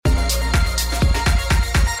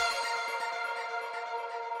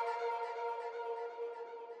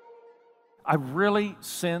I really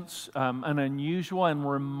sense an unusual and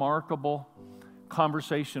remarkable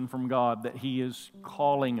conversation from God that He is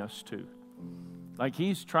calling us to. Like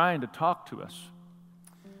He's trying to talk to us.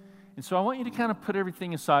 And so I want you to kind of put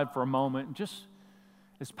everything aside for a moment. And just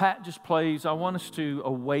as Pat just plays, I want us to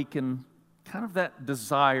awaken kind of that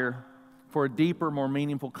desire for a deeper, more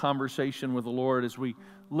meaningful conversation with the Lord as we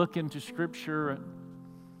look into Scripture and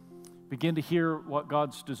begin to hear what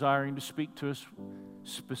God's desiring to speak to us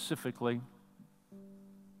specifically.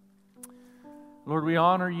 Lord, we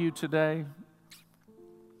honor You today,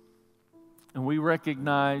 and we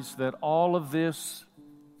recognize that all of this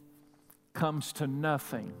comes to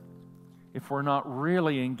nothing if we're not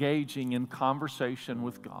really engaging in conversation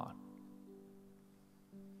with God.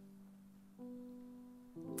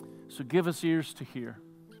 So give us ears to hear.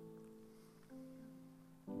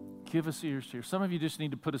 Give us ears to hear. Some of you just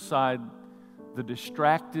need to put aside the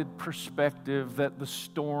distracted perspective that the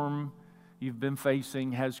storm you've been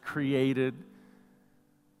facing has created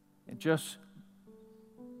and just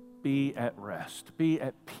be at rest. Be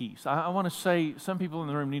at peace. I want to say, some people in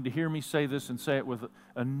the room need to hear me say this and say it with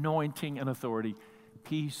anointing and authority.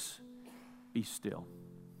 Peace, be still.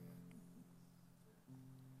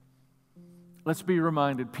 Let's be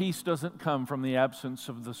reminded, peace doesn't come from the absence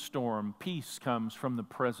of the storm. Peace comes from the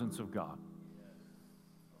presence of God.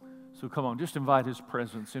 So come on, just invite His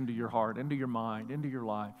presence into your heart, into your mind, into your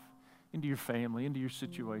life, into your family, into your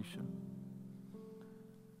situation.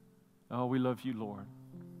 Oh, we love You, Lord.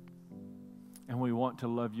 And we want to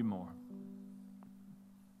love You more.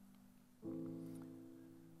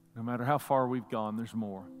 No matter how far we've gone, there's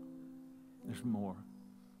more. There's more.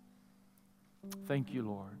 Thank You,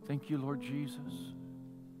 Lord. Thank You, Lord Jesus.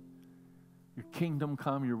 Your kingdom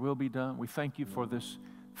come, Your will be done. We thank You for this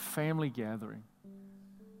family gathering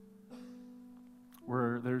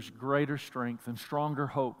where there's greater strength and stronger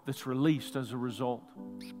hope that's released as a result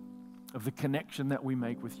of the connection that we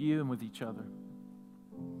make with You and with each other.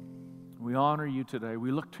 We honor You today.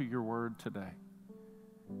 We look to Your word today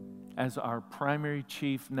as our primary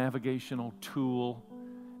chief navigational tool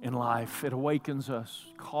in life. It awakens us,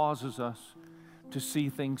 causes us to see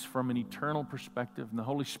things from an eternal perspective. And the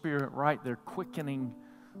Holy Spirit right there quickening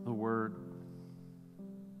the word.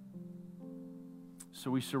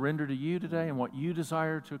 So we surrender to You today and what You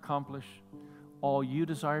desire to accomplish, all You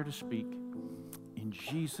desire to speak. In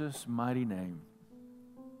Jesus' mighty name.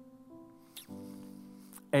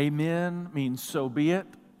 Amen means so be it.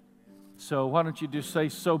 So why don't you just say,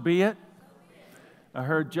 so be it? I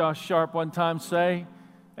heard Josh Sharp one time say,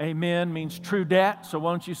 amen means true dat. So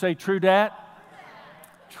why don't you say true dat?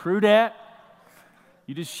 True dat.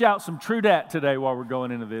 You just shout some true dat today while we're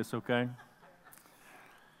going into this, okay?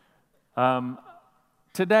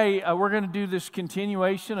 Today, we're going to do this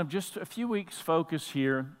continuation of just a few weeks' focus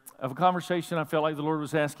here of a conversation I felt like the Lord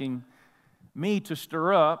was asking me to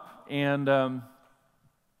stir up. And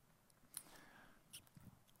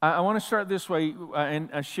I want to start this way, and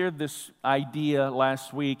I shared this idea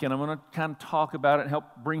last week, and I want to kind of talk about it and help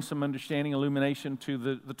bring some understanding, illumination to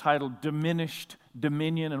the title, Diminished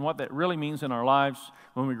Dominion, and what that really means in our lives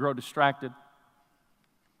when we grow distracted.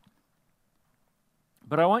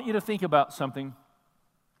 But I want you to think about something.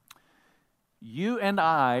 You and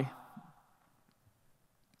I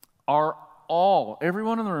are all,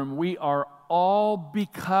 everyone in the room, we are all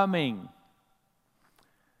becoming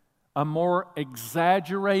a more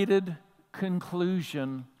exaggerated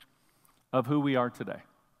conclusion of who we are today.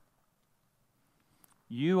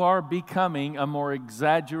 You are becoming a more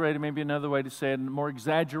exaggerated, maybe another way to say it, a more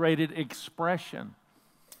exaggerated expression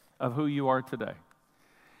of who you are today.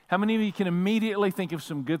 How many of you can immediately think of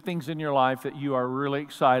some good things in your life that you are really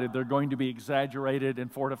excited they're going to be exaggerated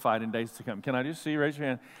and fortified in days to come? Can I just see? Raise your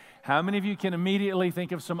hand. How many of you can immediately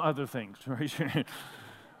think of some other things? Raise your hand.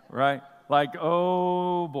 Right? Like,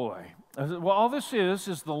 oh boy. Well, all this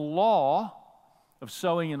is the law of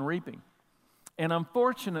sowing and reaping. And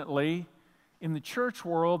unfortunately, in the church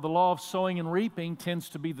world, the law of sowing and reaping tends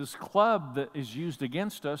to be this club that is used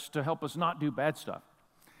against us to help us not do bad stuff.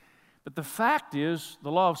 But the fact is, the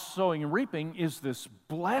law of sowing and reaping is this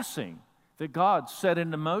blessing that God set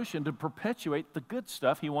into motion to perpetuate the good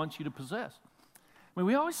stuff He wants you to possess. I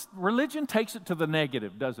mean, religion takes it to the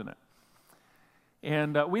negative, doesn't it?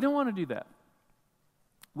 And we don't want to do that.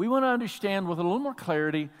 We want to understand with a little more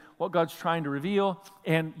clarity what God's trying to reveal,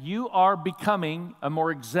 and you are becoming a more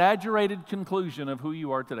exaggerated conclusion of who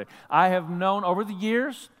you are today. I have known over the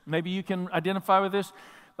years, maybe you can identify with this,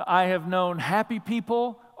 but I have known happy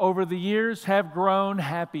people over the years have grown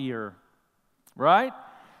happier, right?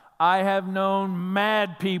 I have known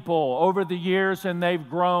mad people over the years, and they've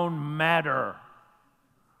grown madder.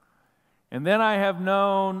 And then I have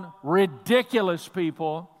known ridiculous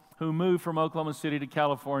people who moved from Oklahoma City to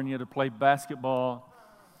California to play basketball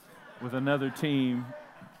with another team.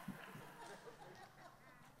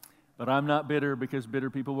 But I'm not bitter, because bitter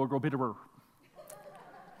people will grow bitterer.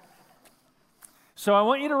 So I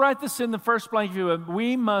want you to write this in the first blank view.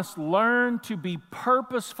 We must learn to be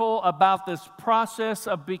purposeful about this process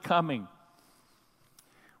of becoming.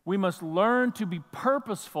 We must learn to be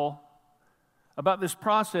purposeful about this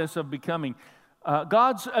process of becoming.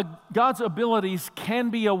 God's abilities can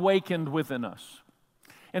be awakened within us.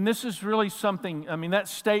 And this is really something, that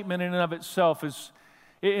statement in and of itself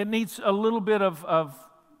it needs a little bit of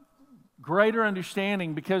greater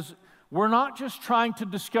understanding, because we're not just trying to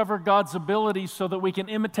discover God's abilities so that we can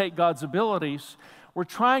imitate God's abilities. We're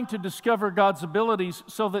trying to discover God's abilities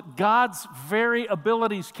so that God's very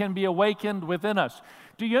abilities can be awakened within us.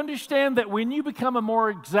 Do you understand that when you become a more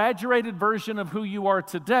exaggerated version of who you are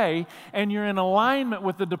today, and you're in alignment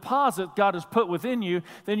with the deposit God has put within you,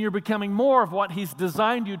 then you're becoming more of what He's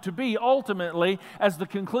designed you to be ultimately as the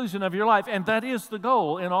conclusion of your life. And that is the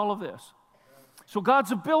goal in all of this. So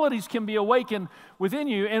God's abilities can be awakened within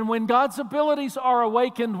you. And when God's abilities are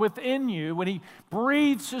awakened within you, when He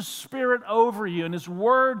breathes His Spirit over you and His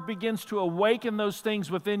Word begins to awaken those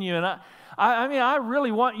things within you. And I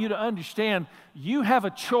really want you to understand you have a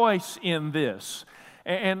choice in this.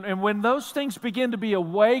 And when those things begin to be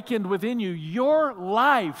awakened within you, your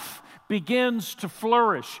life begins to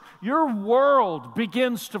flourish. Your world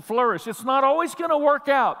begins to flourish. It's not always going to work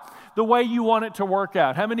out the way you want it to work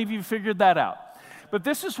out. How many of you figured that out? But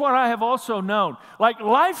this is what I have also known. Like,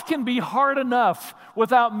 life can be hard enough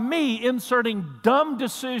without me inserting dumb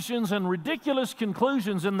decisions and ridiculous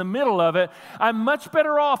conclusions in the middle of it. I'm much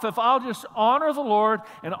better off if I'll just honor the Lord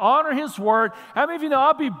and honor His Word. How many of you know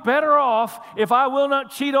I'll be better off if I will not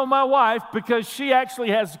cheat on my wife because she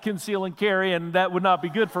actually has to conceal and carry, and that would not be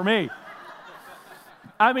good for me.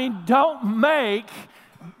 Don't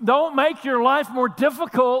make your life more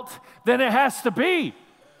difficult than it has to be.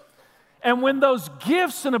 And when those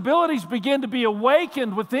gifts and abilities begin to be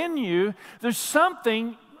awakened within you, there's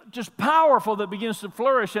something just powerful that begins to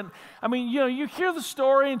flourish. And you hear the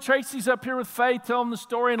story, and Tracy's up here with Faith telling the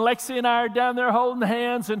story, and Lexi and I are down there holding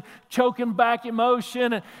hands and choking back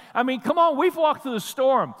emotion. And come on, we've walked through the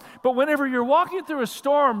storm. But whenever you're walking through a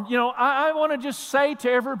storm, I want to just say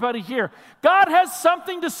to everybody here, God has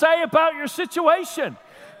something to say about your situation.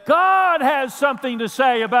 God has something to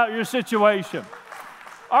say about your situation.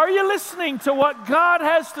 Are you listening to what God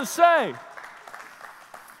has to say?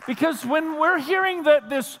 Because when we're hearing that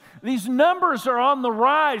these numbers are on the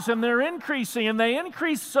rise and they're increasing, and they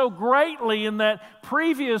increased so greatly in that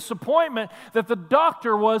previous appointment that the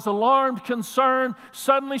doctor was alarmed, concerned,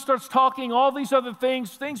 suddenly starts talking all these other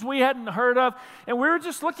things we hadn't heard of. And we were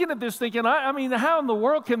just looking at this thinking, how in the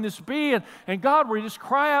world can this be? And God, we just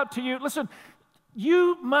cry out to you. Listen,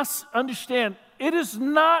 you must understand, it is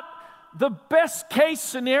not the best case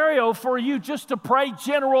scenario for you just to pray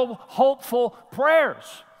general hopeful prayers.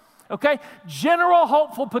 Okay? General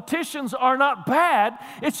hopeful petitions are not bad.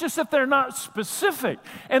 It's just that they're not specific.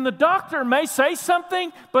 And the doctor may say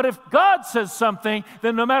something, but if God says something,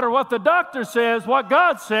 then no matter what the doctor says, what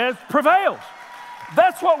God says prevails.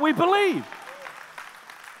 That's what we believe.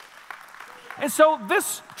 And so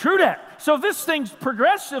this thing's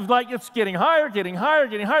progressive, like it's getting higher.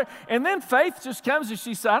 And then Faith just comes and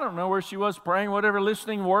she said, I don't know where she was praying, whatever,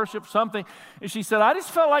 listening, worship, something. And she said, I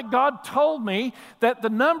just felt like God told me that the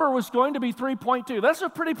number was going to be 3.2. That's a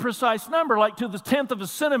pretty precise number, like to the 10th of a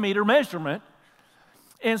centimeter measurement.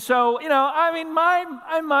 And so, in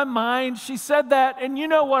my mind, she said that, and you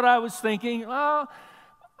know what I was thinking? Oh,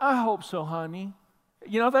 I hope so, honey.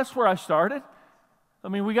 That's where I started.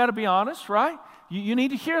 We got to be honest, right? You need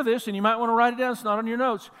to hear this, and you might want to write it down. It's not on your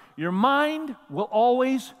notes. Your mind will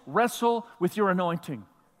always wrestle with your anointing.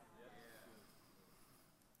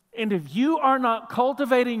 And if you are not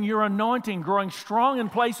cultivating your anointing, growing strong in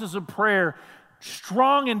places of prayer,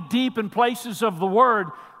 strong and deep in places of the Word,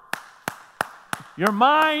 your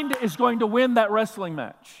mind is going to win that wrestling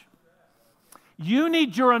match. You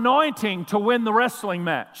need your anointing to win the wrestling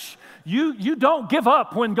match. You don't give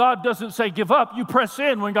up when God doesn't say give up. You press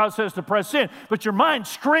in when God says to press in. But your mind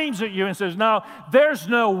screams at you and says, no, there's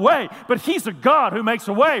no way. But He's a God who makes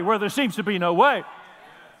a way where there seems to be no way.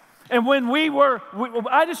 And when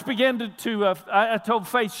I just began I told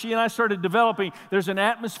Faith, she and I started developing, there's an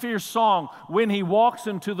atmosphere song. When he walks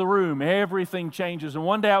into the room, everything changes. And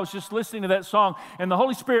one day I was just listening to that song, and the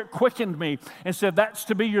Holy Spirit quickened me and said, that's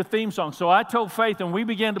to be your theme song. So I told Faith, and we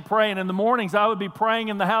began to pray. And in the mornings, I would be praying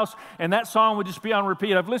in the house, and that song would just be on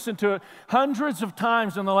repeat. I've listened to it hundreds of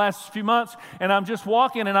times in the last few months, and I'm just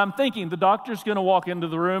walking, and I'm thinking, the doctor's going to walk into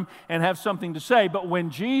the room and have something to say. But when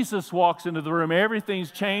Jesus walks into the room, everything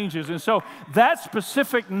changes. And so that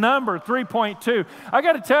specific number, 3.2, I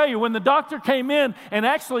got to tell you, when the doctor came in and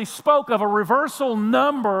actually spoke of a reversal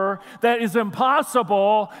number that is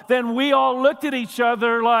impossible, then we all looked at each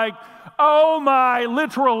other like, oh my,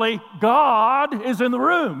 literally, God is in the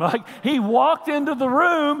room. Like, he walked into the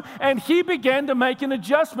room and he began to make an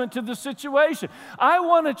adjustment to the situation. I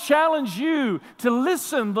want to challenge you to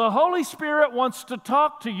listen. The Holy Spirit wants to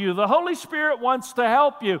talk to you. The Holy Spirit wants to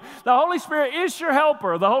help you. The Holy Spirit is your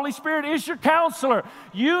helper. The Holy Spirit is your counselor.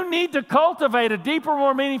 You need to cultivate a deeper,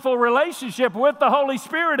 more meaningful relationship with the Holy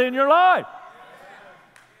Spirit in your life.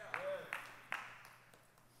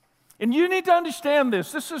 And you need to understand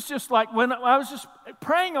this. This is just like when I was just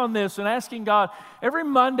praying on this and asking God, every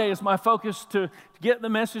Monday is my focus to get the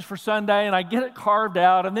message for Sunday, and I get it carved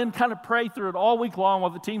out and then kind of pray through it all week long while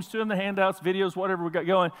the team's doing the handouts, videos, whatever we got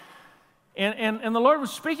going. And the Lord was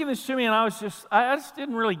speaking this to me, and I just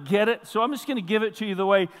didn't really get it. So I'm just going to give it to you the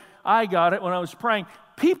way I got it when I was praying.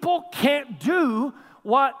 People can't do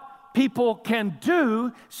what people can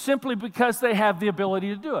do simply because they have the ability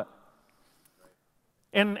to do it.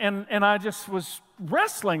 And I just was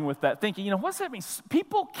wrestling with that, thinking, what's that mean?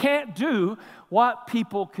 People can't do what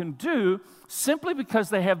people can do simply because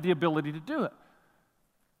they have the ability to do it.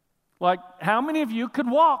 Like, how many of you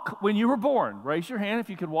could walk when you were born? Raise your hand if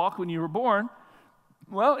you could walk when you were born.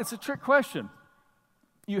 Well, it's a trick question.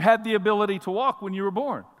 You had the ability to walk when you were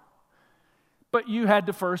born, but you had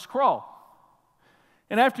to first crawl.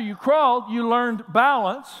 And after you crawled, you learned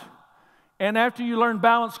balance. And after you learned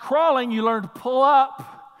balance crawling, you learned to pull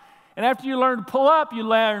up. And after you learned to pull up, you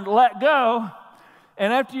learned let go.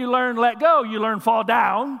 And after you learned let go, you learned fall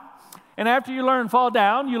down. And after you learned fall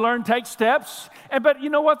down, you learned take steps. But you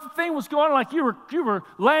know what? The thing was going on, like you were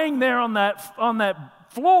laying there on that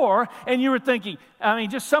floor, and you were thinking,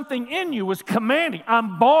 just something in you was commanding,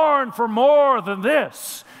 I'm born for more than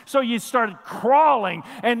this. So you started crawling,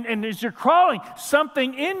 and as you're crawling,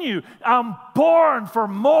 something in you, I'm born for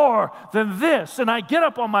more than this. And I get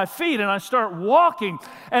up on my feet and I start walking,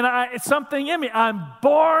 and it's something in me, I'm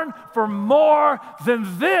born for more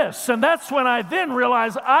than this. And that's when I then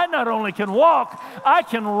realize I not only can walk, I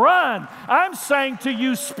can run. I'm saying to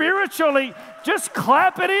you spiritually, just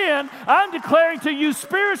clap it in. I'm declaring to you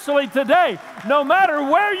spiritually today, no matter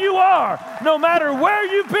where you are, no matter where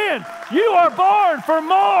you've been, you are born for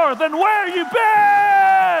more than where you've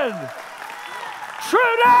been.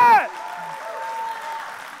 True that.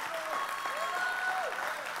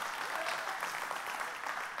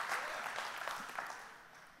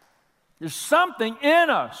 There's something in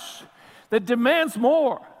us that demands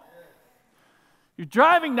more. You're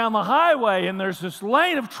driving down the highway and there's this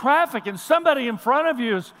lane of traffic and somebody in front of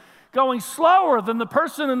you is going slower than the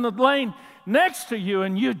person in the lane next to you,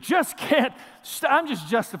 and you just can't I'm just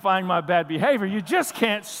justifying my bad behavior. You just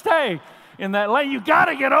can't stay in that lane. You got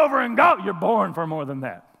to get over and go. You're born for more than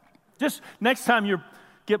that. Just next time you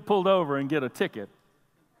get pulled over and get a ticket,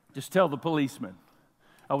 just tell the policeman,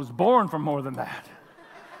 I was born for more than that.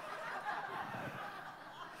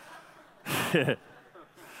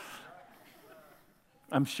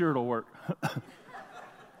 I'm sure it'll work.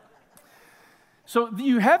 So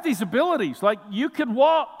you have these abilities. Like, you could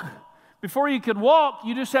walk. Before you could walk,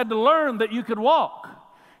 you just had to learn that you could walk.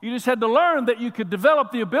 You just had to learn that you could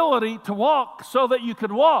develop the ability to walk so that you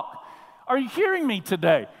could walk. Are you hearing me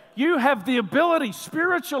today? You have the ability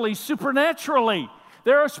spiritually, supernaturally.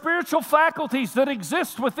 There are spiritual faculties that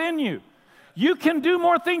exist within you. You can do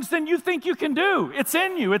more things than you think you can do. It's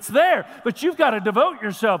in you. It's there. But you've got to devote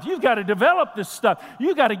yourself. You've got to develop this stuff.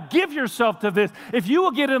 You've got to give yourself to this. If you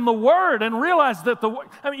will get in the Word and realize that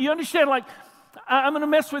you understand, like, I'm going to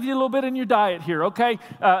mess with you a little bit in your diet here, okay?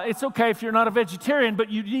 It's okay if you're not a vegetarian, but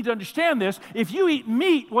you need to understand this. If you eat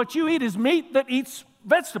meat, what you eat is meat that eats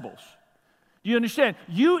vegetables. You understand?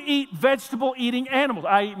 You eat vegetable-eating animals.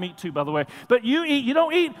 I eat meat too, by the way. But you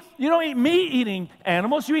don't eat meat-eating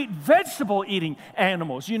animals. You eat vegetable-eating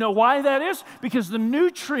animals. You know why that is? Because the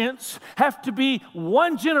nutrients have to be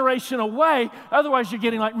one generation away. Otherwise, you're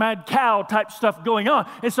getting like mad cow type stuff going on.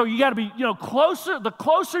 And so you got to be, closer. The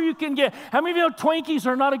closer you can get. How many of you know Twinkies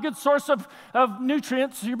are not a good source of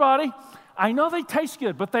nutrients to your body? I know they taste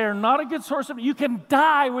good, but they are not a good source of, you can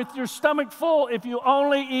die with your stomach full if you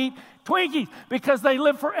only eat Twinkies, because they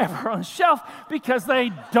live forever on the shelf because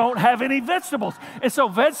they don't have any vegetables. And so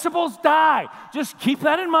vegetables die. Just keep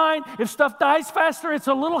that in mind. If stuff dies faster, it's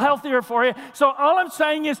a little healthier for you. So all I'm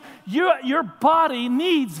saying is your body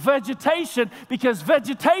needs vegetation because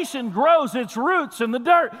vegetation grows its roots in the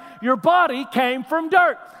dirt. Your body came from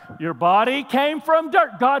dirt. Your body came from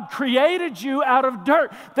dirt. God created you out of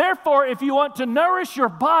dirt. Therefore, if you want to nourish your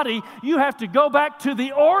body, you have to go back to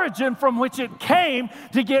the origin from which it came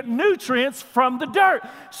to get nutrients from the dirt.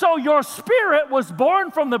 So your spirit was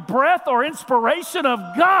born from the breath or inspiration of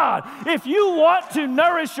God. If you want to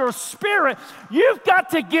nourish your spirit, you've got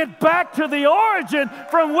to get back to the origin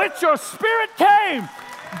from which your spirit came.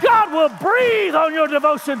 God will breathe on your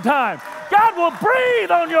devotion time. God will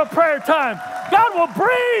breathe on your prayer time. God will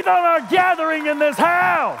breathe on our gathering in this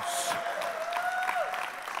house.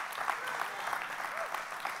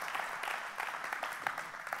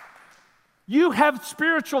 You have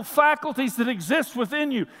spiritual faculties that exist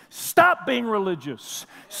within you. Stop being religious.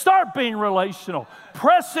 Start being relational.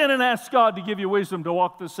 Press in and ask God to give you wisdom to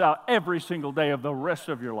walk this out every single day of the rest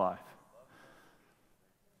of your life.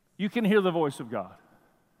 You can hear the voice of God.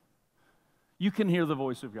 You can hear the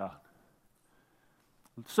voice of God.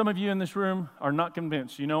 Some of you in this room are not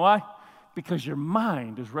convinced. You know why? Because your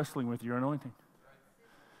mind is wrestling with your anointing.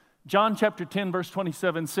 John chapter 10, verse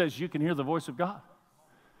 27 says you can hear the voice of God.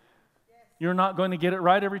 You're not going to get it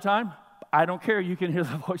right every time. I don't care. You can hear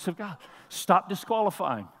the voice of God. Stop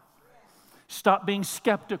disqualifying. Stop being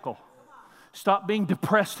skeptical. Stop being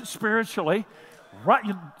depressed spiritually. Right?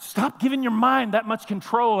 Stop giving your mind that much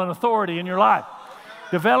control and authority in your life.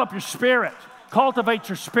 Develop your spirit. Cultivate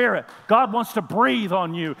your spirit. God wants to breathe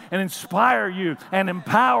on you and inspire you and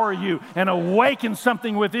empower you and awaken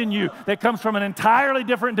something within you that comes from an entirely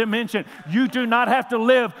different dimension. You do not have to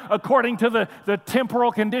live according to the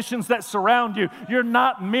temporal conditions that surround you. You're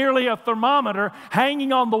not merely a thermometer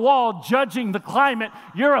hanging on the wall judging the climate.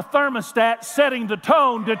 You're a thermostat setting the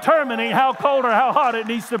tone, determining how cold or how hot it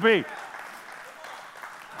needs to be.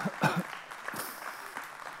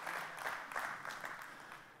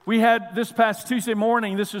 We had this past Tuesday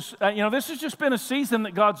morning. This has just been a season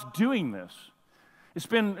that God's doing this. It's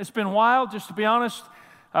been wild, just to be honest.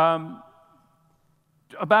 About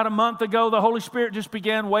a month ago, the Holy Spirit just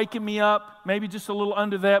began waking me up, maybe just a little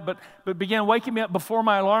under that, but began waking me up before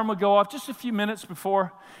my alarm would go off, just a few minutes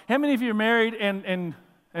before. How many of you are married and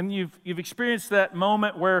you've experienced that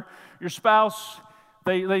moment where your spouse,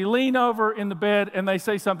 they lean over in the bed and they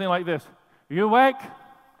say something like this, "Are you awake?"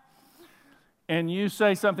 And you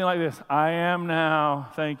say something like this, "I am now,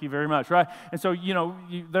 thank you very much," right? And so,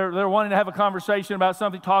 they're wanting to have a conversation about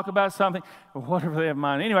something, talk about something, or whatever they have in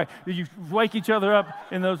mind. Anyway, you wake each other up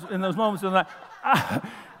in those moments of the night.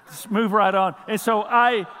 Just move right on. And so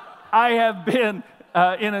I have been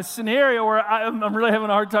in a scenario where I'm really having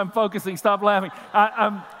a hard time focusing. Stop laughing.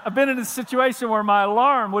 I've been in a situation where my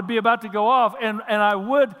alarm would be about to go off, and I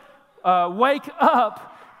would wake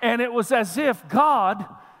up, and it was as if God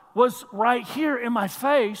was right here in my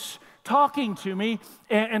face talking to me,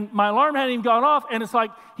 and my alarm hadn't even gone off, and it's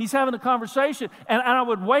like he's having a conversation, and I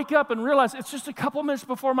would wake up and realize it's just a couple minutes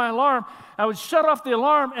before my alarm. I would shut off the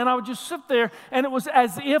alarm, and I would just sit there, and it was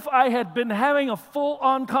as if I had been having a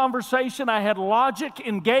full-on conversation. I had logic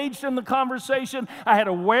engaged in the conversation. I had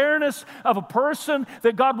awareness of a person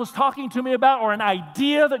that God was talking to me about, or an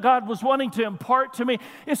idea that God was wanting to impart to me.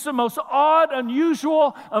 It's the most odd,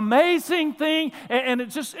 unusual, amazing thing, and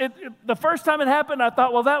the first time it happened, I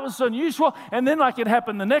thought, well, that was unusual, and then like it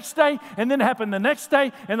happened the next day, and then it happened the next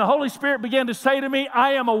day, and the Holy Spirit began to say to me,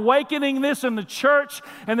 "I am awakening this in the church."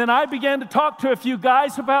 And then I began to talk to a few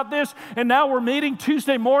guys about this, and now we're meeting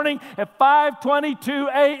Tuesday morning at 5:22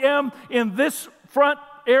 a.m. in this front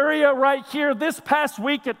area right here. This past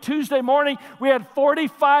week at Tuesday morning, we had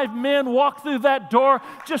 45 men walk through that door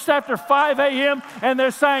just after 5 a.m., and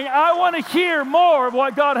they're saying, "I want to hear more of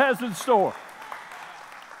what God has in store."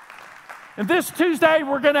 And this Tuesday,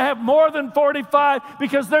 we're going to have more than 45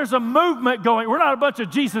 because there's a movement going. We're not a bunch of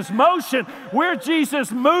Jesus motion. We're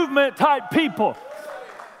Jesus movement type people.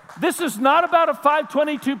 This is not about a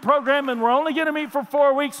 522 program, and we're only going to meet for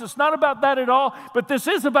 4 weeks. It's not about that at all. But this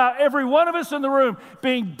is about every one of us in the room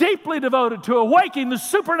being deeply devoted to awakening the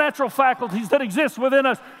supernatural faculties that exist within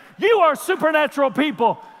us. You are supernatural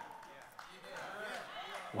people.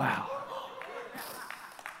 Wow.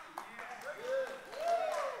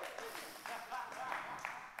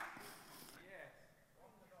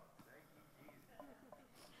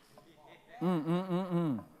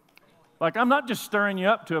 Like, I'm not just stirring you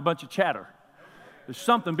up to a bunch of chatter. There's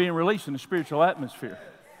something being released in the spiritual atmosphere.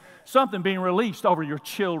 Something being released over your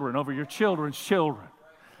children, over your children's children.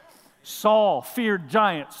 Saul feared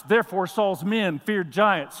giants, therefore Saul's men feared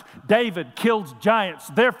giants. David killed giants,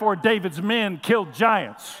 therefore David's men killed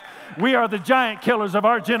giants. We are the giant killers of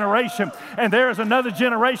our generation, and there is another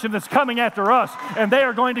generation that's coming after us, and they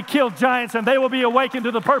are going to kill giants, and they will be awakened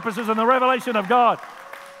to the purposes and the revelation of God.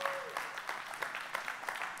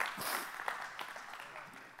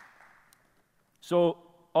 So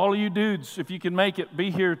all of you dudes, if you can make it,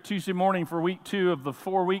 be here Tuesday morning for week 2 of the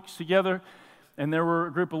 4 weeks together. And there were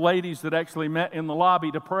a group of ladies that actually met in the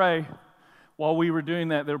lobby to pray. While we were doing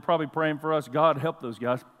that, they were probably praying for us. God, help those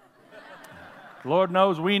guys. Lord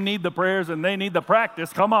knows we need the prayers and they need the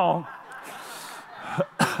practice. Come on.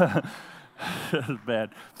 That's bad.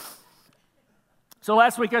 So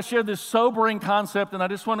last week I shared this sobering concept, and I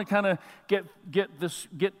just want to kind of get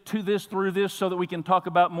to this through this so that we can talk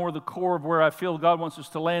about more the core of where I feel God wants us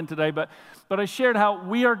to land today. But I shared how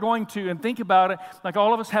we are going to, and think about it, like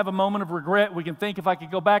all of us have a moment of regret. We can think, if I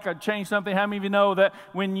could go back, I'd change something. How many of you know that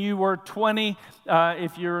when you were 20,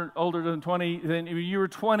 if you're older than 20, then when you were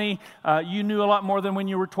 20, you knew a lot more than when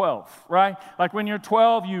you were 12, right? Like when you're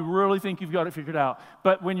 12, you really think you've got it figured out.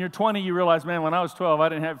 But when you're 20, you realize, man, when I was 12, I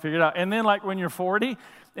didn't have it figured out. And then like when you're 40,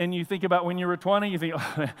 and you think about when you were 20, you think,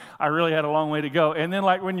 oh, I really had a long way to go. And then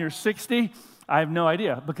like when you're 60, I have no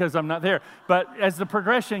idea because I'm not there. But as the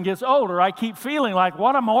progression gets older, I keep feeling like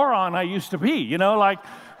what a moron I used to be, you know, like,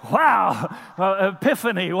 wow,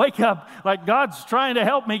 epiphany, wake up. Like God's trying to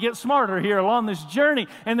help me get smarter here along this journey.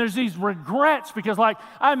 And there's these regrets because like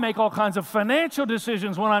I make all kinds of financial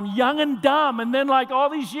decisions when I'm young and dumb. And then like all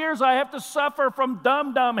these years I have to suffer from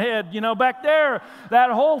dumb head, you know, back there, that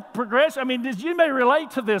whole progression. I mean, you may relate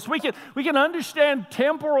to this. We can understand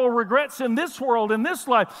temporal regrets in this world, in this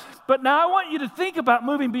life. But now I want you to think about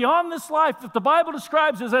moving beyond this life that the Bible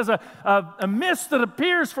describes as a mist that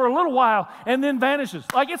appears for a little while and then vanishes.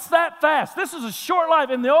 Like it's that fast. This is a short life.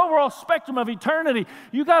 In the overall spectrum of eternity,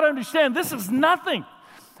 you got to understand this is nothing.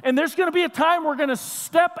 And there's going to be a time we're going to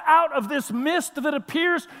step out of this mist that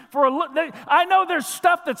appears for a little. I know there's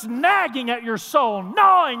stuff that's nagging at your soul,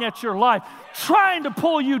 gnawing at your life, trying to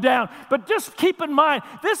pull you down. But just keep in mind,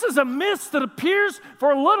 this is a mist that appears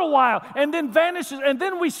for a little while and then vanishes. And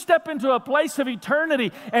then we step into a place of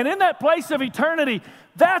eternity. And in that place of eternity,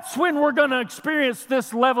 that's when we're going to experience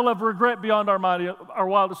this level of regret beyond our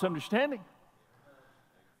wildest understanding.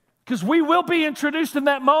 Because we will be introduced in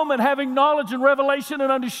that moment having knowledge and revelation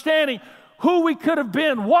and understanding who we could have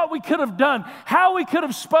been, what we could have done, how we could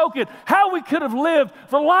have spoken, how we could have lived,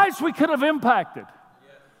 the lives we could have impacted.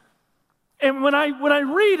 And when I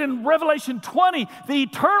read in Revelation 20, the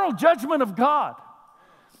eternal judgment of God,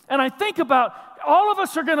 and I think about all of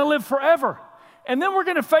us are going to live forever. And then we're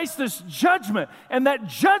going to face this judgment. And that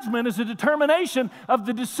judgment is a determination of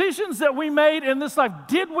the decisions that we made in this life.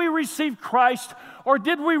 Did we receive Christ or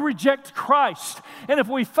did we reject Christ? And if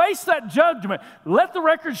we face that judgment, let the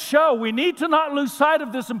record show we need to not lose sight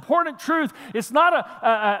of this important truth. It's not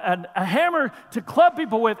a hammer to club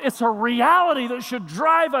people with. It's a reality that should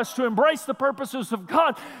drive us to embrace the purposes of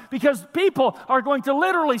God, because people are going to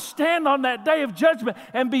literally stand on that day of judgment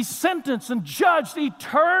and be sentenced and judged,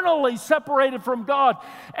 eternally separated from God.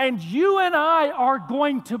 And you and I are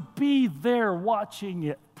going to be there watching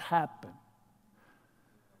it happen.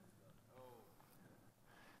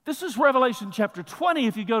 This is Revelation chapter 20.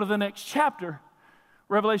 If you go to the next chapter,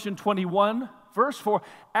 Revelation 21, verse 4.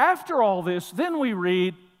 After all this, then we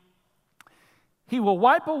read, He will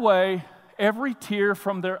wipe away every tear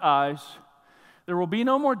from their eyes. There will be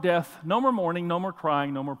no more death, no more mourning, no more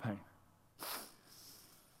crying, no more pain.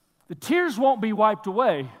 The tears won't be wiped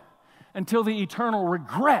away until the eternal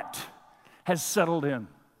regret has settled in.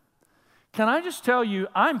 Can I just tell you,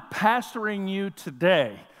 I'm pastoring you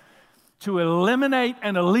today to eliminate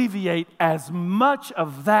and alleviate as much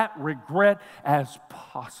of that regret as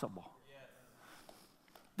possible.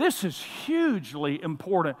 This is hugely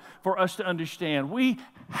important for us to understand. We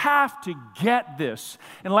have to get this.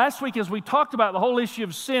 And last week, as we talked about the whole issue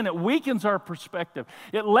of sin, it weakens our perspective.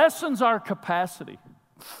 It lessens our capacity.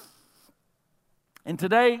 And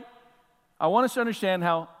today, I want us to understand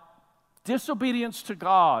how disobedience to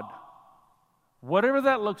God, whatever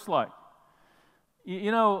that looks like,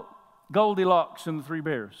 you know, Goldilocks and the Three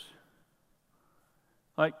Bears.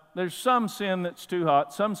 Like, there's some sin that's too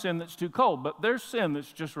hot, some sin that's too cold, but there's sin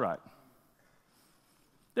that's just right.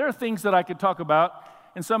 There are things that I could talk about,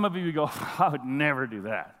 and some of you go, I would never do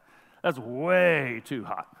that. That's way too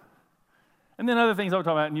hot. And then other things I would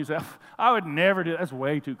talk about, and you say, I would never do that. That's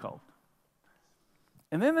way too cold.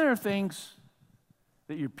 And then there are things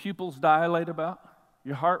that your pupils dilate about,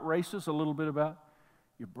 Your heart races a little bit about?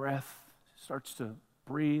 Your breath starts to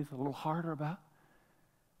breathe a little harder about?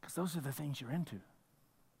 Because those are the things you're into.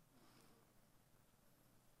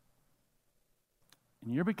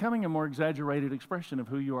 And you're becoming a more exaggerated expression of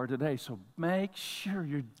who you are today. So make sure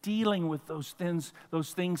you're dealing with those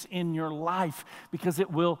things in your life, because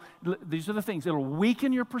these are the things, it'll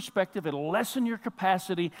weaken your perspective, it'll lessen your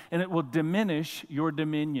capacity, and it will diminish your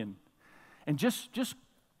dominion. And just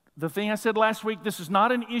the thing I said last week, this is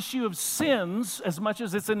not an issue of sins as much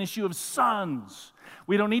as it's an issue of sons.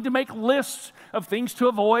 We don't need to make lists of things to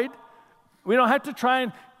avoid. We don't have to try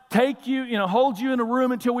and take you, hold you in a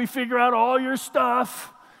room until we figure out all your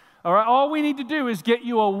stuff. All right, all we need to do is get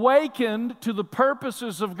you awakened to the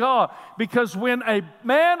purposes of God. Because when a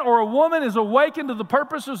man or a woman is awakened to the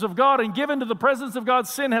purposes of God and given to the presence of God,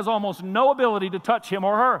 sin has almost no ability to touch him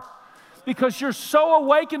or her. Because you're so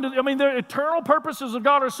awakened to, the eternal purposes of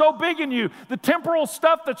God are so big in you. The temporal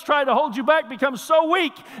stuff that's trying to hold you back becomes so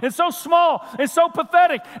weak and so small and so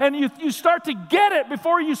pathetic. And you start to get it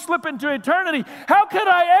before you slip into eternity. How could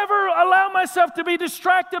I ever allow myself to be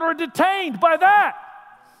distracted or detained by that?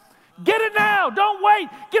 Get it now. Don't wait.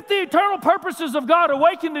 Get the eternal purposes of God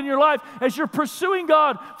awakened in your life as you're pursuing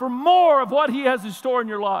God for more of what He has in store in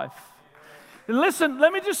your life. And listen,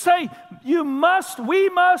 let me just say, we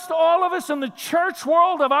must, all of us in the church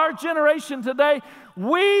world of our generation today,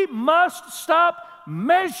 we must stop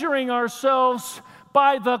measuring ourselves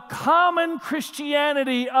by the common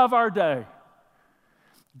Christianity of our day.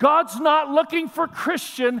 God's not looking for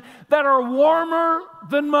Christians that are warmer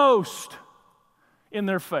than most in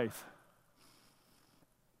their faith.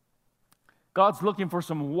 God's looking for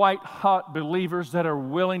some white-hot believers that are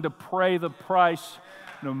willing to pay the price,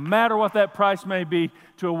 no matter what that price may be,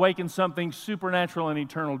 to awaken something supernatural and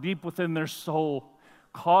eternal deep within their soul,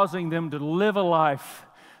 causing them to live a life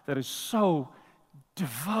that is so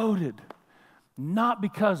devoted, not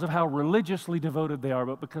because of how religiously devoted they are,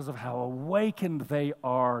 but because of how awakened they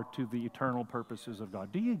are to the eternal purposes of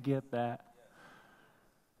God. Do you get that?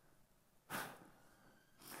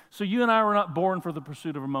 So you and I were not born for the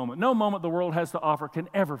pursuit of a moment. No moment the world has to offer can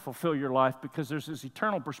ever fulfill your life, because there's this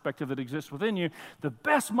eternal perspective that exists within you. The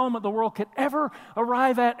best moment the world could ever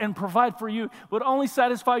arrive at and provide for you would only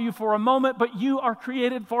satisfy you for a moment, but you are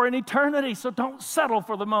created for an eternity, so don't settle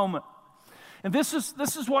for the moment. And this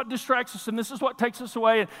is what distracts us, and this is what takes us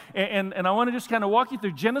away. And I want to just kind of walk you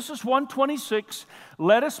through Genesis 1:26.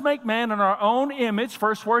 Let us make man in our own image.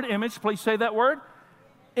 First word, image. Please say that word.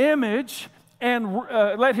 Image. And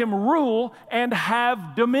let him rule and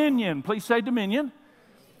have dominion. Please say dominion.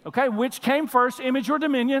 Okay, which came first, image or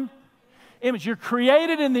dominion? Image. You're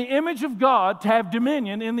created in the image of God to have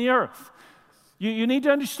dominion in the earth. You need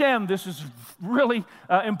to understand this is really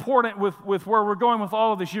important with where we're going with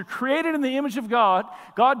all of this. You're created in the image of God.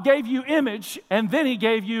 God gave you image, and then He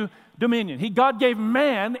gave you dominion. God gave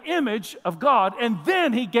man image of God, and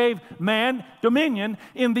then He gave man dominion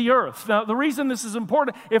in the earth. Now, the reason this is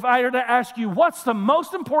important, if I were to ask you, what's the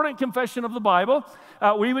most important confession of the Bible?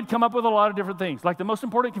 We would come up with a lot of different things. Like the most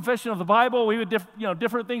important confession of the Bible, we would,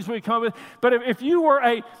 different things we would come up with. But if you were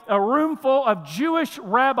a room full of Jewish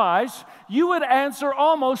rabbis, you would answer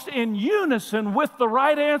almost in unison with the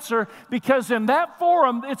right answer, because in that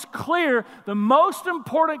forum, it's clear the most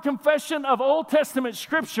important confession of Old Testament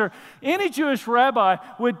Scripture, any Jewish rabbi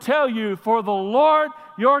would tell you, for the Lord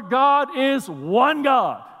your God is one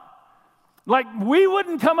God. Like, we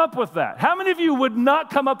wouldn't come up with that. How many of you would not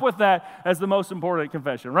come up with that as the most important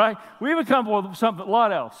confession, right? We would come up with something, a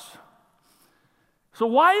lot else. So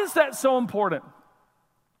why is that so important?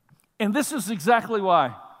 And this is exactly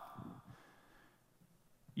why.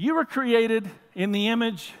 You were created in the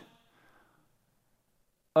image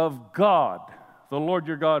of God, the Lord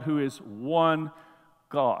your God, who is one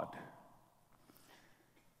God.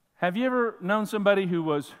 Have you ever known somebody who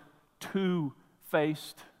was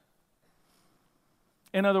two-faced?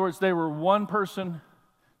 In other words, they were one person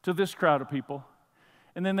to this crowd of people,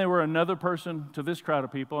 and then they were another person to this crowd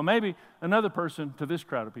of people, and maybe another person to this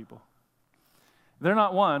crowd of people. They're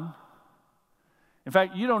not one. In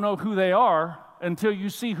fact, you don't know who they are until you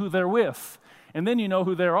see who they're with, and then you know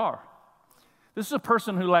who they are. This is a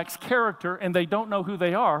person who lacks character, and they don't know who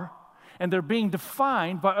they are, and they're being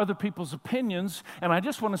defined by other people's opinions. And I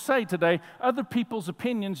just want to say today, other people's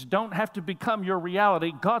opinions don't have to become your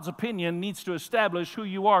reality. God's opinion needs to establish who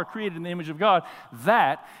you are, created in the image of God.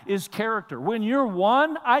 That is character. When you're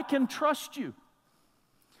one, I can trust you.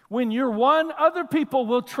 When you're one, other people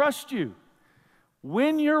will trust you.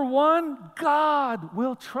 When you're one, God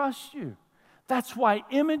will trust you. That's why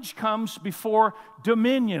image comes before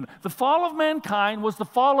dominion. The fall of mankind was the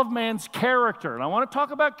fall of man's character. And I want to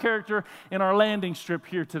talk about character in our landing strip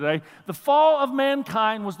here today. The fall of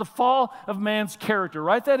mankind was the fall of man's character.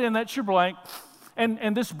 Write that in, that's your blank.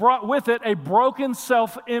 And this brought with it a broken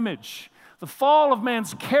self-image. The fall of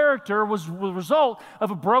man's character was the result of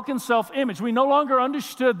a broken self-image. We no longer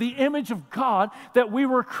understood the image of God, that we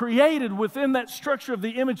were created within that structure of the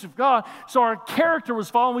image of God. So our character was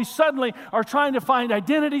fallen. We suddenly are trying to find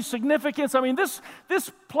identity, significance. I mean, this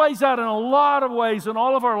plays out in a lot of ways in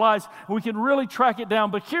all of our lives. We can really track it down.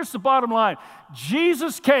 But here's the bottom line.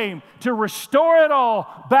 Jesus came to restore it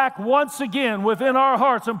all back once again within our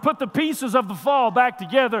hearts and put the pieces of the fall back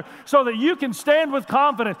together so that you can stand with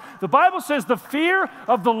confidence. The Bible says the fear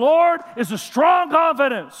of the Lord is a strong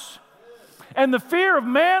confidence, and the fear of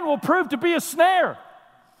man will prove to be a snare.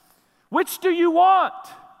 Which do you want?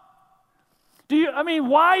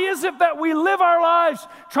 Why is it that we live our lives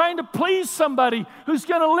trying to please somebody who's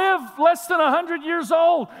going to live less than 100 years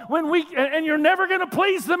old and you're never going to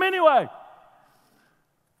please them anyway?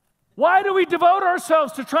 Why do we devote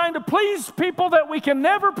ourselves to trying to please people that we can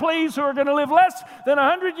never please who are going to live less than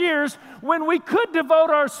 100 years when we could devote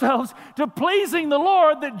ourselves to pleasing the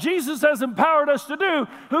Lord that Jesus has empowered us to do,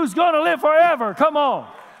 who's going to live forever? Come on.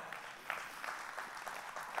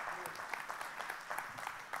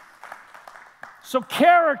 So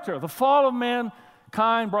character, the fall of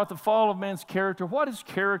mankind brought the fall of man's character. What is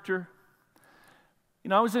character?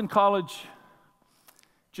 I was in college,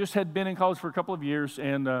 just had been in college for a couple of years,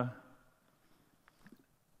 and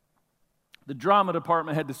the drama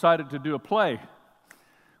department had decided to do a play.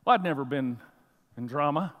 Well, I'd never been in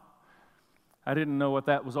drama. I didn't know what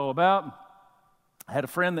that was all about. I had a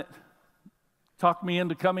friend that talked me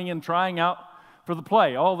into coming and trying out for the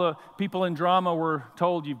play. All the people in drama were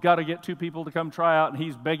told, you've got to get 2 people to come try out, and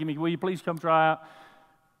he's begging me, will you please come try out?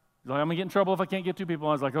 He's like, I'm going to get in trouble if I can't get 2 people.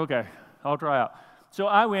 I was like, okay, I'll try out. So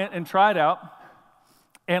I went and tried out,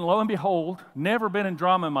 and lo and behold, never been in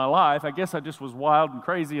drama in my life. I guess I just was wild and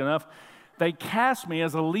crazy enough. They cast me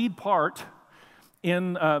as a lead part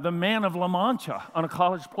in The Man of La Mancha on a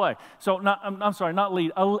college play. So,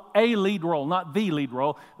 a lead role, not the lead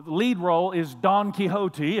role. The lead role is Don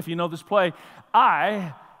Quixote, if you know this play.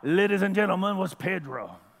 I, ladies and gentlemen, was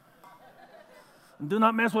Pedro. Do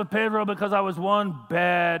not mess with Pedro because I was one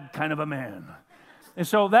bad kind of a man. And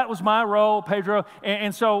so that was my role, Pedro.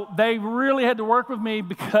 And so they really had to work with me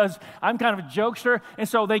because I'm kind of a jokester. And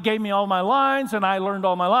so they gave me all my lines, and I learned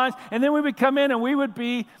all my lines. And then we would come in, and we would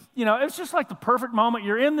be, it's just like the perfect moment.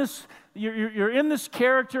 You're in this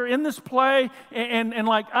character, in this play, and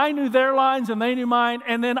like I knew their lines and they knew mine.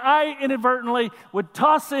 And then I inadvertently would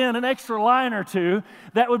toss in an extra line or two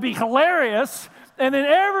that would be hilarious. And then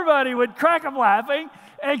everybody would crack up laughing,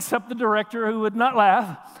 except the director, who would not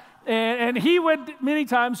laugh. And he would many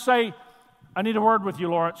times say, I need a word with you,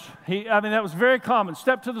 Lawrence. That was very common.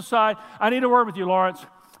 Step to the side. I need a word with you, Lawrence.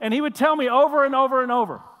 And he would tell me over and over and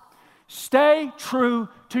over, stay true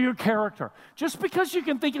to your character. Just because you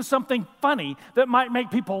can think of something funny that might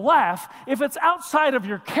make people laugh, if it's outside of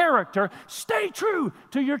your character, stay true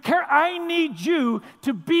to your character. I need you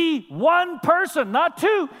to be one person, not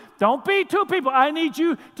 2. Don't be 2 people. I need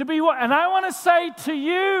you to be one. And I want to say to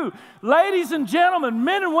you, ladies and gentlemen,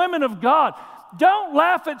 men and women of God, don't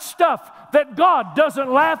laugh at stuff that God doesn't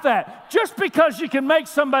laugh at. Just because you can make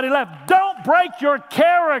somebody laugh, don't break your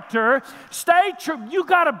character. Stay true. You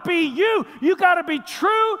got to be you. You got to be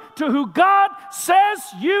true to who God says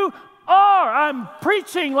you are. I'm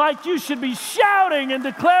preaching like you should be shouting and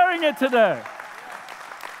declaring it today.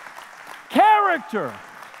 Character.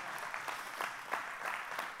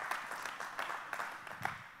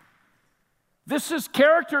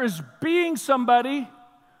 Character is being somebody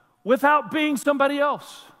without being somebody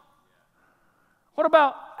else. What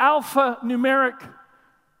about alphanumeric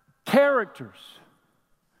characters?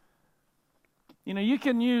 You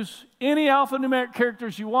can use any alphanumeric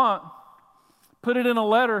characters you want, put it in a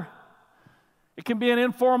letter. It can be an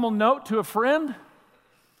informal note to a friend.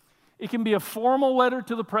 It can be a formal letter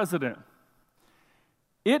to the president.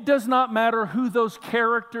 It does not matter who those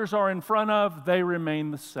characters are in front of, they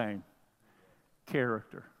remain the same.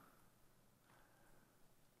 Character.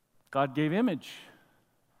 God gave image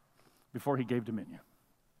before he gave dominion.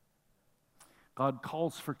 God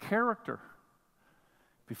calls for character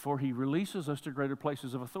before he releases us to greater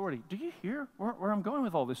places of authority. Do you hear where I'm going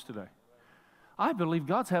with all this today? I believe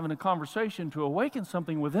God's having a conversation to awaken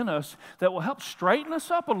something within us that will help straighten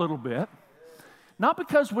us up a little bit. Not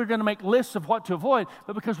because we're going to make lists of what to avoid,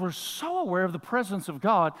 but because we're so aware of the presence of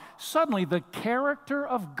God, suddenly the character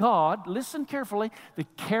of God, listen carefully, the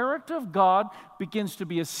character of God begins to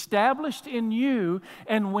be established in you,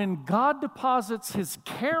 and when God deposits His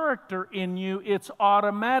character in you, it's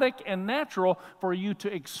automatic and natural for you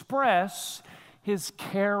to express His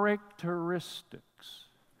characteristics.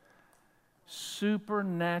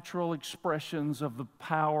 Supernatural expressions of the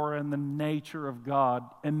power and the nature of God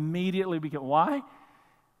immediately become. Why?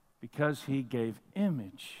 Because He gave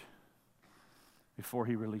image before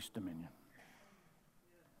He released dominion.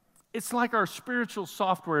 It's like our spiritual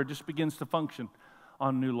software just begins to function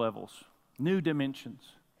on new levels, new dimensions.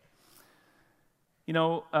 You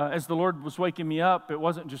know, as the Lord was waking me up, it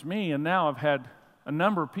wasn't just me, and now I've had a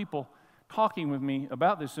number of people talking with me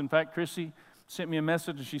about this. In fact, Chrissy sent me a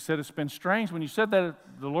message, and she said, it's been strange. When you said that,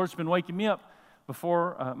 the Lord's been waking me up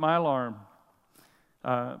before my alarm.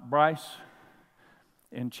 Bryce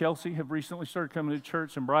and Chelsea have recently started coming to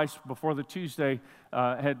church, and Bryce, before the Tuesday,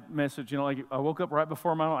 had message, like, I woke up right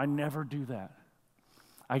before my alarm. I never do that.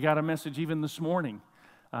 I got a message even this morning.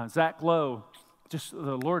 Zach Lowe, just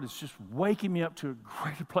the Lord is just waking me up to a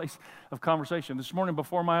greater place of conversation. This morning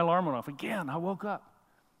before my alarm went off, again, I woke up.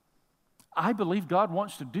 I believe God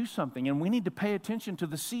wants to do something, and we need to pay attention to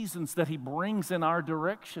the seasons that He brings in our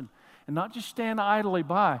direction and not just stand idly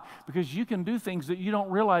by, because you can do things that you don't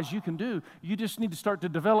realize you can do. You just need to start to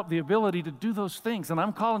develop the ability to do those things, and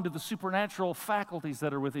I'm calling to the supernatural faculties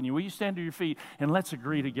that are within you. Will you stand to your feet, and let's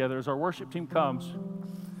agree together as our worship team comes.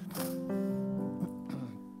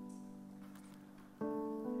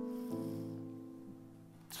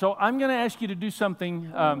 So I'm going to ask you to do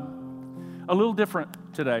something a little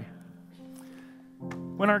different today.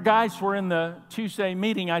 When our guys were in the Tuesday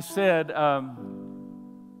meeting, I said,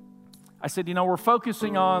 we're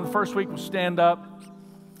focusing on, the first week was stand up,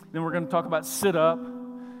 then we're going to talk about sit up,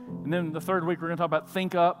 and then the third week we're going to talk about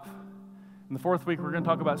think up, and the fourth week we're going to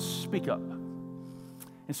talk about speak up.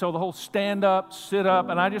 And so the whole stand up, sit up,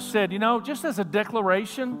 and I just said, just as a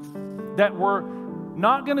declaration that we're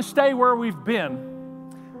not going to stay where we've been,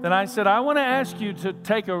 then I said, I want to ask you to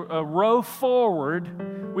take a row forward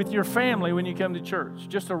with your family when you come to church.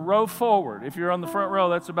 Just a row forward. If you're on the front row,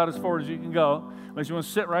 that's about as forward as you can go, unless you want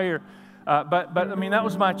to sit right here. But that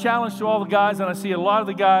was my challenge to all the guys, and I see a lot of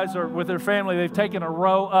the guys are with their family. They've taken a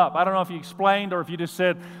row up. I don't know if you explained or if you just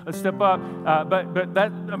said, let's step up.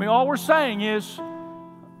 All we're saying is,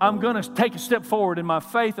 I'm going to take a step forward in my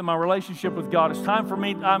faith and my relationship with God. It's time for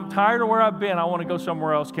me. I'm tired of where I've been. I want to go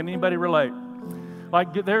somewhere else. Can anybody relate?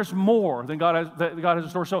 Like, there's more than God has in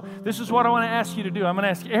store. So this is what I want to ask you to do. I'm going to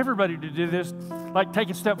ask everybody to do this, like take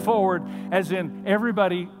a step forward, as in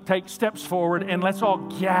everybody take steps forward, and let's all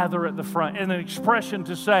gather at the front in an expression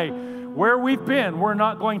to say, where we've been, we're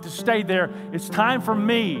not going to stay there. It's time for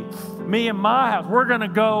me and my house. We're going to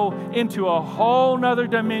go into a whole nother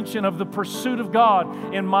dimension of the pursuit of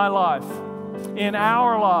God in my life, in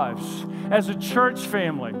our lives, as a church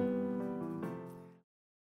family.